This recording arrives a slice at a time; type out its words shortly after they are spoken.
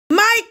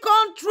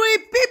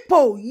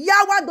people,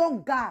 Yawa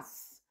don't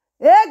gas.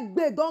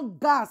 Egbe don't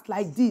gas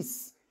like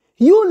this.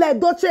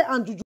 Mayyuledochie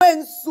and Judy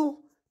Ensu,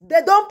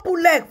 they don't pull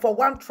leg for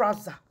one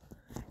trouser.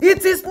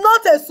 It is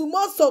not a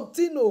small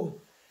something.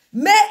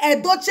 May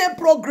Edochie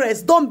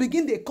progress don't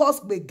begin the cause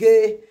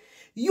gbege.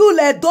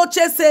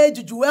 Mayyuledochie say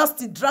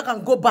Gh.T drag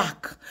and go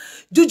back.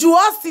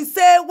 Gh.T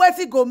say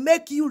wetin go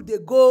make you they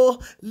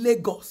go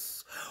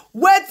Lagos.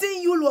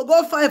 Wetin you will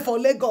go find for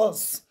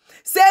Lagos.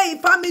 Say in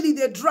family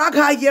they drag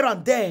her here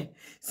and there.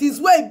 Since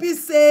where be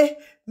say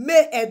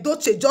may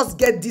Edochie just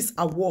get this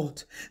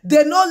award.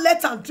 They no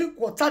let am drink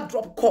water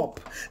drop cup.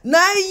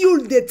 Now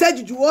you they tell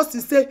Gh.T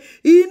say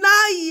ina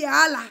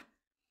yala.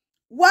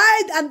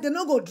 Why and they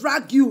no go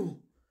drag you?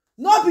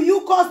 Not be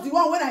you cause the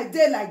one when I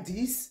did like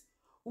this.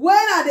 When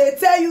I they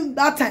tell you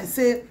that time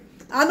say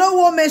I no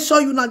want make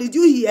sure you now. Did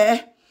you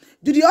hear?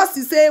 Did you also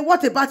say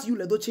what about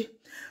Mayyuledochie?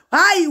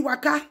 Hi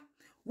waka.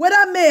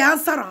 Whether may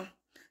answer am.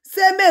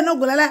 Say may no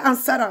go like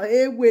answer am.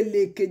 Eh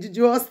wele ke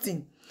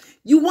Gh.T.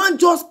 You want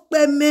just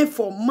payment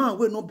for man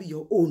will not be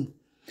your own.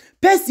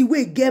 Person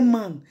will get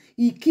man,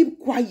 he keep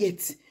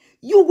quiet.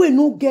 You will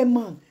not get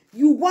man.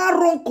 You want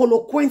wrong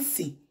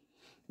colloquency.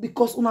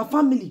 Because una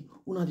family,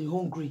 una the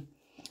hungry.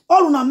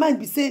 All una mind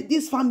be say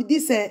this family,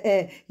 this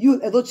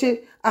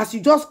Edochie, as you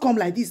just come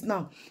like this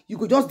now, you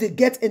could just they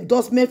get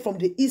endorsement from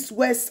the east,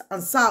 west,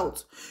 and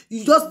south.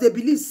 You just they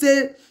believe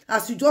say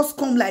as you just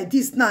come like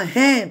this now,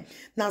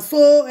 now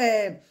so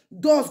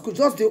doors could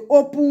just they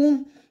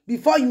open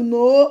before you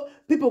know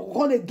people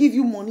go come give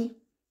you money,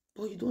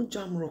 but you don't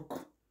jam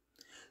rock.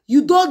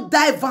 You don't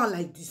dive van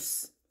like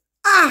this.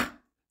 Ah.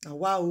 Now,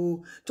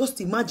 wow,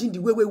 just imagine the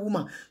way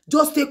woman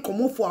just take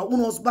come for her own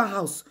husband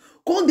house.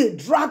 Come they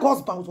drag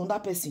husband on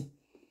that person.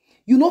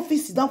 You no fit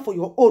sit down for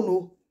your own.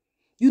 Oh.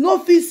 You no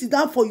fit sit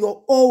down for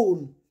your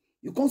own.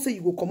 You can't say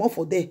you go come out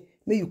for there.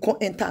 May you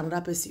can't enter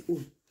another person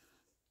own.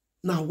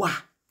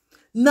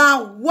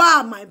 Now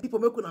why my people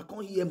make una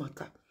come hear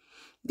matter.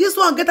 This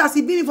one get as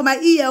it be for my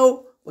ear,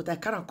 oh, but I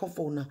can't come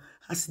for una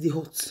as the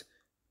hot.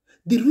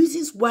 The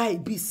reasons why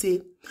it be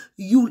say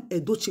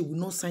Mayyuledochie will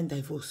not sign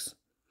divorce.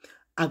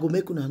 I go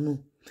make una know.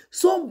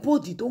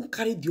 Somebody don't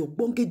carry the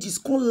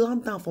ogbonge come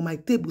land down for my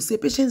table. Say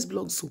patience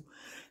blog so.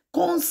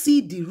 Can't see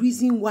the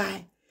reason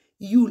why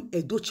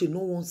Mayyuledochie no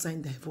one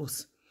sign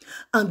divorce.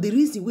 And the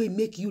reason why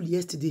make you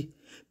yesterday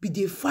be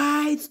the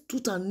fight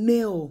tooth and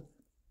nail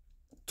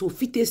to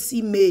fit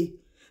see May.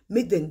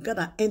 Make them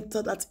gather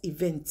enter that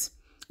event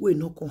where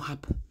not gonna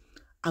happen.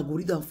 I go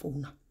read them for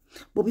una.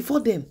 But before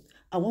them,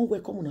 I want to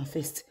welcome una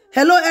first.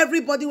 Hello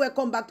everybody,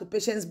 welcome back to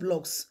Patience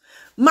Blogs.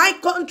 My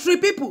country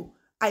people,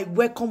 I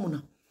welcome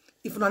una.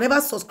 If you never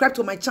subscribe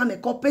to my channel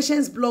called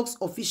Patience Blogs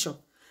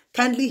Official,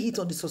 kindly hit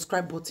on the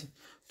subscribe button.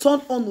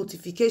 Turn on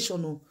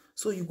notification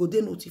so you go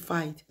there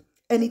notified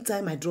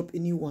anytime I drop a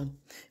new one.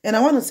 And I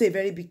want to say a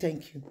very big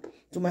thank you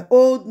to my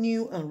old,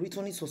 new, and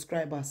returning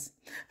subscribers.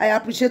 I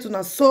appreciate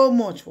una so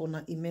much for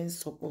una immense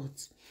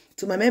support.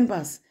 To my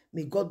members,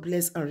 may God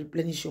bless and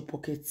replenish your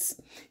pockets.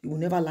 You will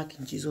never lack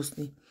in Jesus'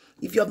 name.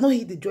 If you have not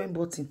hit the join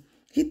button,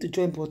 hit the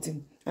join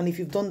button. And if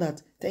you've done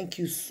that, thank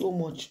you so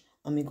much.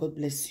 And may God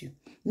bless you.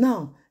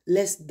 Now,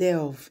 let's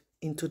delve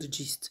into the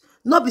gist.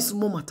 Not be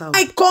small matter.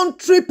 My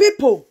country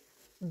people,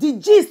 the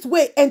gist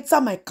will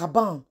enter my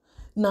caban.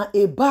 Now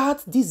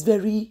about this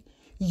very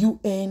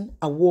UN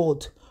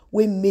award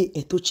where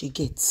Mayyuledochie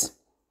gets.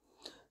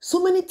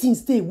 So many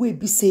things they will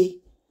be say,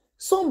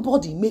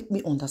 somebody make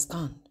me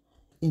understand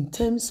in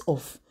terms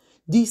of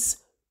this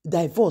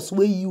divorce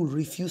where you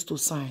refuse to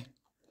sign.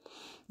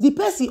 The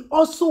person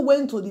also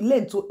went to the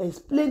length to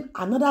explain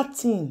another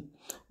thing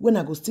when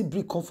I go still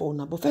bring comfort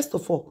now. But first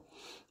of all,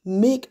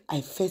 make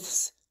I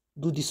first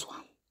do this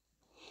one.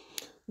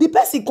 The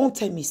person can't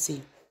tell me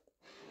say,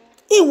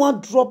 he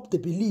won't drop the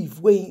belief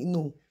where you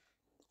know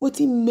what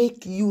he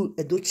make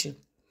Mayyuledochie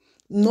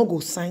no go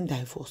sign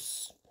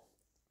divorce.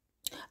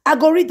 I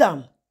go read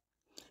them.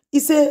 He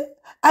say,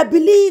 I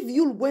believe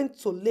you went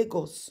to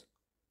Lagos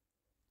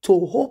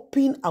to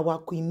hoping our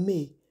Queen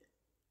May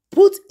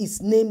put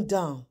his name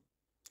down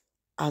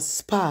as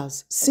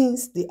spouse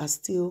since they are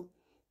still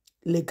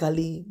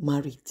legally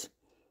married,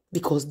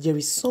 because there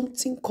is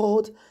something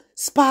called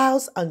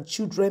spouse and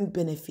children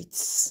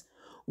benefits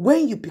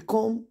when you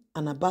become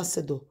an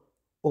ambassador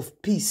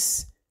of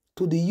peace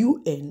to the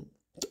UN.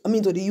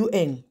 To the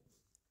UN.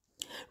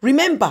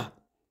 Remember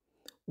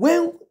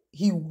when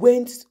he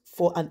went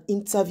for an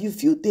interview a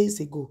few days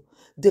ago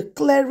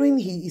declaring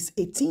he is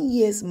 18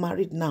 years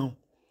married now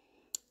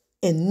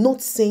and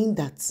not saying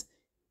that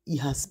he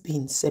has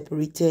been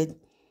separated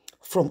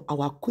from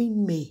our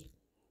Queen May.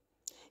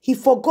 He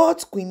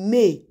forgot Queen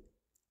May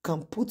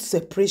can put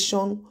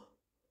separation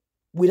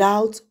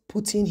without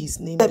putting his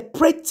name.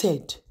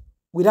 Separated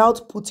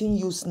without putting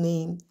his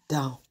name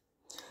down.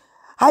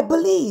 I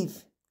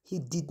believe he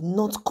did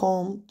not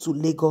come to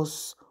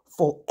Lagos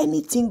for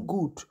anything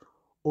good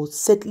or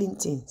settling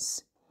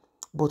things,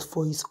 but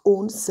for his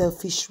own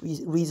selfish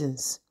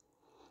reasons.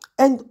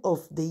 End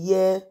of the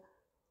year,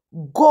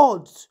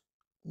 God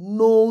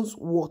knows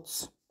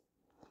what.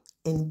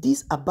 And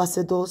this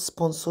ambassador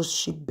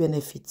sponsorship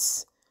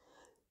benefits,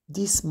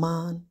 this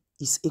man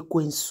is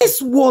Ekwensu.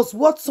 This was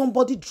what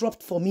somebody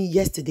dropped for me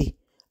yesterday.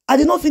 I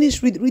did not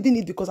finish reading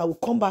it because I will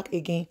come back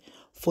again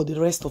for the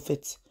rest of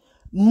it.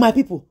 My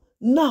people,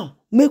 now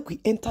make we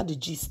enter the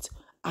gist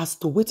as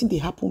to wetin dey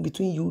happen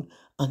between Yul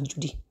and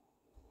Judy.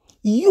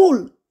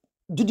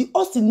 Judy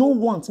Austin no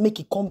want make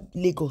he come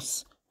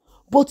Lagos.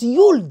 But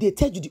Yul dey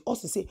tell Judy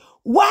Austin say,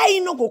 why he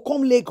no go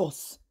come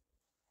Lagos?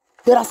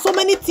 There are so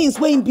many things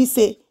where he be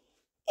say,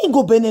 he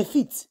go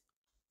benefit.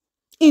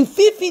 In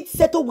fit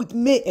settle with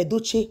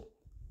Mayyuledochie.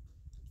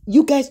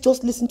 You guys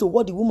just listen to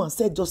what the woman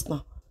said just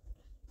now.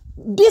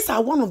 These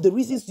are one of the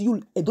reasons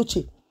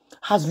Edochie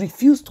has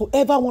refused to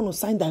ever want to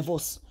sign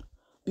divorce,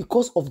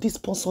 because of this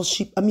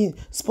sponsorship,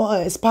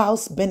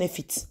 spouse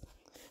benefits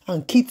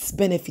and kids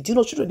benefit. You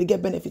know, children, they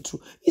get benefit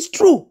through. It's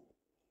true.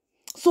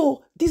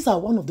 So these are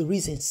one of the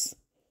reasons.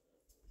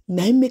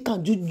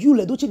 Naimeka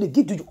Mayyuledochie, they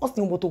give Judy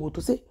Austin what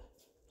to say.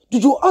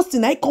 Judy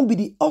Austin, I can't be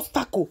the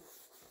obstacle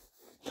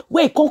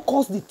where it can't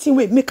cause the thing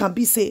where make can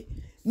be say,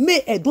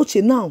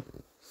 Mayyuledochie now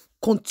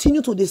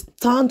continue to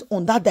stand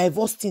on that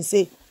divorce thing,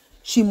 say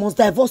she must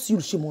divorce you,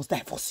 she must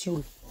divorce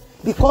you.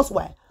 Because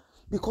why?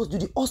 Because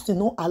Judy Austin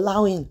not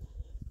allowing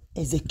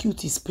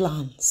execute his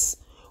plans,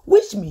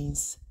 which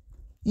means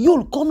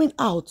Yul coming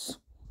out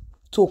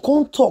to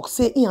come talk,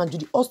 say he and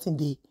Judy Austin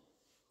they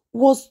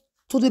was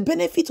to the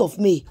benefit of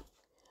May.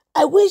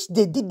 I wish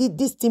they did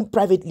this thing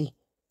privately.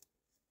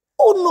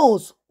 Who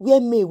knows where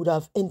May would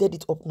have ended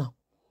it up now?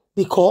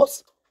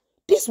 Because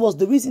this was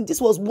the reason, this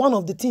was one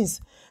of the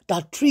things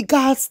that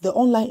triggers the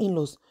online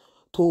in-laws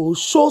to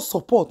show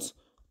support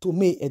to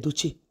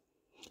Mayyuledochie.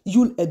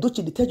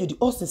 Edochie, they tell you the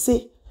Austin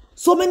say,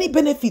 so many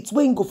benefits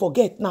when you go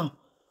forget now.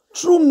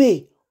 Through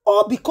May,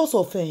 all because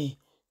of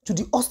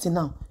Judy Austin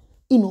now,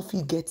 he no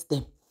fit get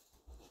them.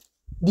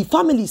 The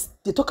families,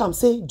 they talk and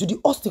say, Judy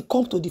Austin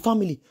come to the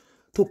family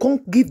to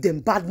come give them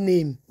bad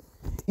name.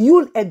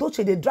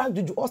 Edochie, they drag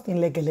Judy Austin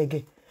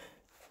lege.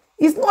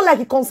 It's not like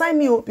it concern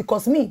me,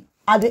 because me,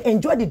 I dey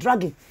enjoy the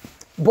dragging.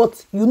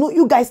 But you know,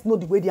 you guys know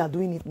the way they are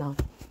doing it now.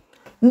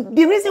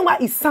 The reason why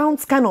it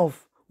sounds kind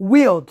of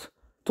weird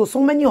to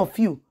so many of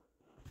you,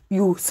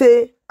 you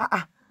say,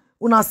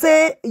 when I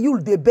say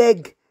you'll dey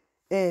beg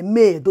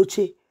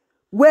Mayyuledochie,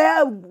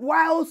 where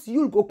whilst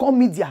you'll go come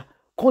media,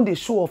 come they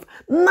show off.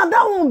 Now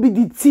that won't be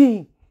the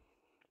thing.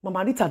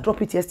 Mama Rita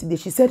dropped it yesterday.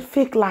 She said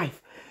fake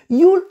life.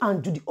 Yul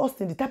and Judy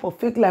Austin, the type of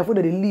fake life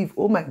where they live,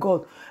 oh my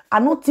God. I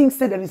don't think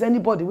say there is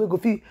anybody who go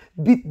feel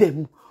beat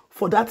them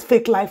for that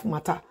fake life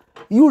matter.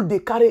 Yul they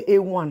carry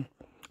A1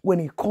 when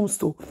it comes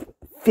to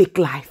fake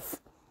life.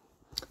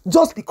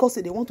 Just because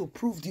they want to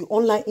prove the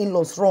online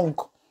in-laws wrong.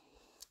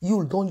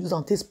 Yul don't use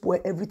and take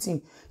spoil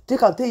everything.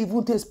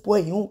 Even take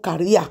spoil your own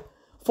career.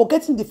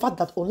 Forgetting the fact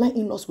that online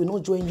in-laws will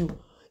not join you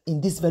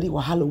in this very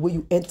wahala where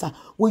you enter,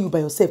 where you by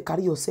yourself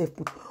carry yourself.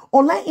 Put.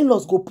 Online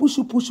in-laws go push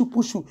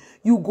you.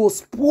 You go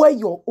spoil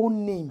your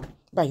own name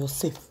by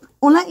yourself.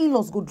 Online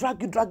in-laws go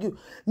drag you,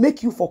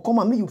 make you for come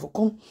and make you for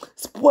come,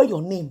 spoil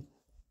your name.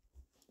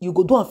 You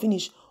go do and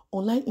finish.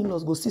 Online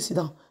in-laws go sit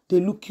down. They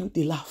look you,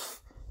 they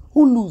laugh.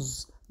 Who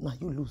lose? Now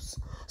you lose.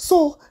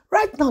 So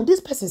right now,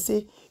 this person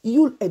say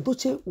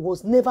Edochie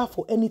was never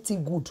for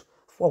anything good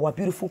for our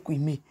beautiful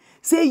Queen May.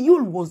 Say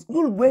Yul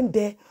went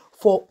there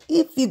for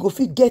if he go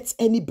fit get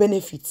any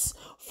benefits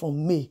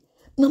from May.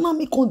 Now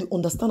me can't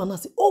understand and I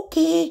say,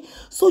 okay,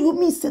 so you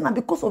mean say now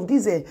because of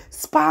these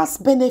sparse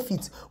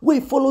benefits, where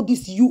you follow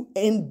this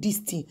this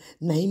thing,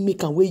 now he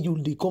make a way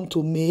they come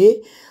to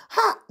May.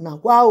 Now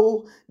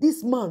wow,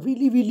 this man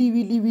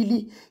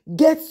really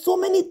get so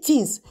many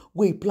things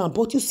where he plan.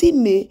 But you see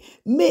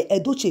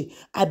Mayyuledochie,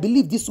 I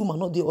believe this woman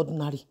not the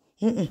ordinary.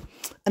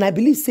 And I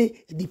believe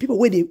say the people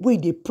where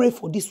they pray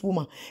for this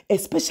woman,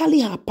 especially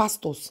her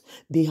pastors,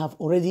 they have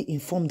already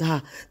informed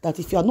her that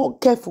if you are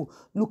not careful,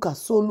 look at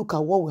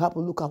what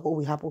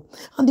will happen,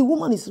 and the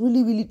woman is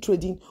really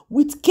trading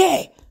with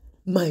care.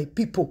 My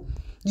people,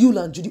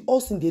 Yul and Judy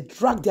Austin, they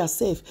drag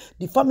themselves.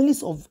 The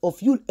families of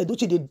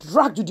Edochie, they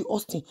drag Judy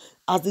Austin.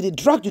 As they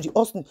drag Judy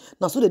Austin,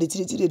 now so that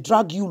they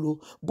drag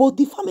Yul. But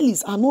the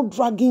families are not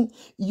dragging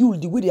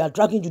Yul the way they are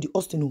dragging Judy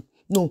Austin.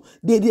 No,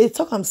 they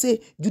talk and say,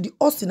 Judy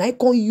Austin, I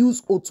can't use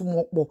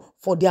Otumokbo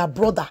for their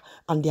brother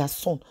and their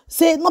son.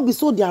 Say, not be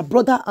so their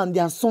brother and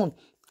their son,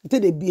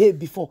 they behave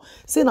before.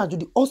 Say, now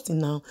Judy Austin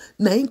now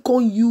I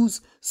can't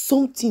use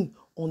something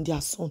on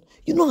their son.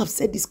 You know, I've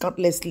said this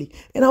countlessly,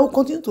 and I will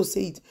continue to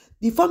say it.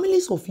 The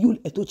families of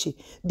Yul Edochie,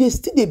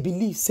 they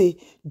believe, say,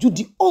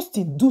 Judy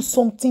Austin do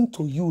something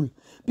to Yul.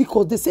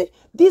 Because they say,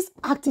 this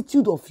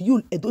attitude of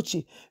Yul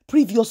Edochie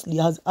previously,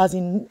 as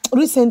in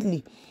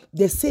recently,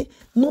 they say,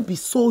 not be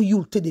so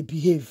Yul till they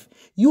behave.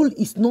 Yul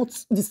is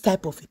not this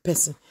type of a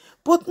person.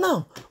 But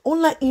now,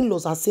 online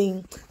in-laws are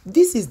saying,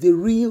 this is the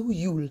real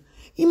Yul.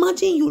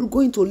 Imagine Yul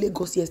going to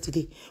Lagos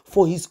yesterday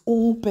for his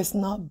own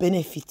personal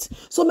benefit.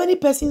 So many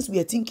persons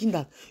were thinking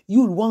that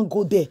Yul won't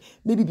go there,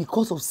 maybe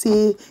because of,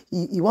 say,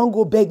 he won't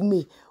go beg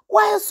me.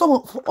 While some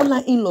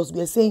online in-laws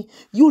were saying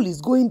Yul is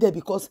going there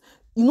because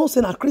You know,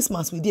 say na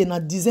Christmas we dey, na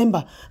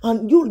December,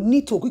 and you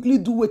need to quickly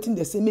do wetin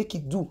they say make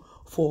it do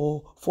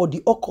for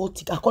the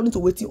occultic according to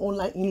wetin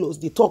online in-laws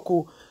they talk.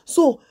 Oh,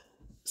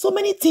 so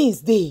many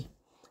things dey.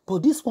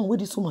 But this one where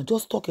this woman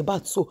just talk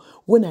about, so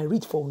when I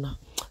read for now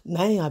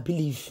I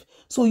believe.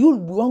 So you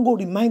want go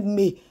remind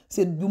me,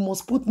 say you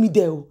must put me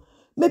there.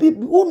 Maybe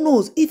who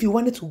knows if you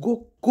wanted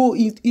to go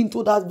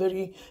into that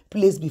very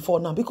place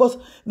before now. Because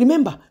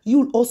remember,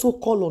 you also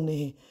call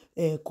on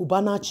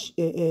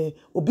Kubana,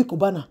 Obi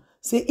Kubana,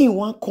 say he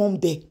want come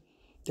there.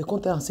 They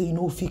come tell and say, you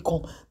know, if he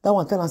come, that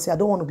one tell and say, I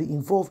don't want to be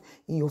involved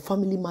in your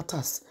family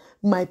matters.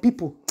 My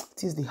people,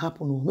 things they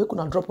happen. Oh, make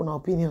una drop on our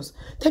opinions.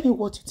 Tell me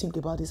what you think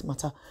about this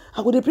matter.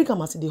 I go to break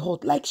am as the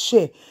hot. Like,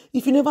 share.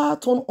 If you never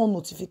turn on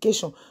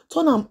notification,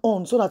 turn them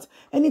on so that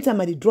anytime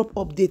I drop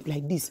update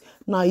like this,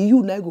 now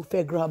you now go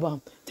fair grab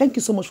them. Thank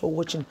you so much for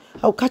watching.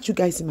 I'll catch you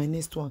guys in my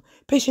next one.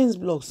 Patience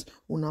Vlogs.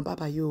 Una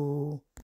baba yo.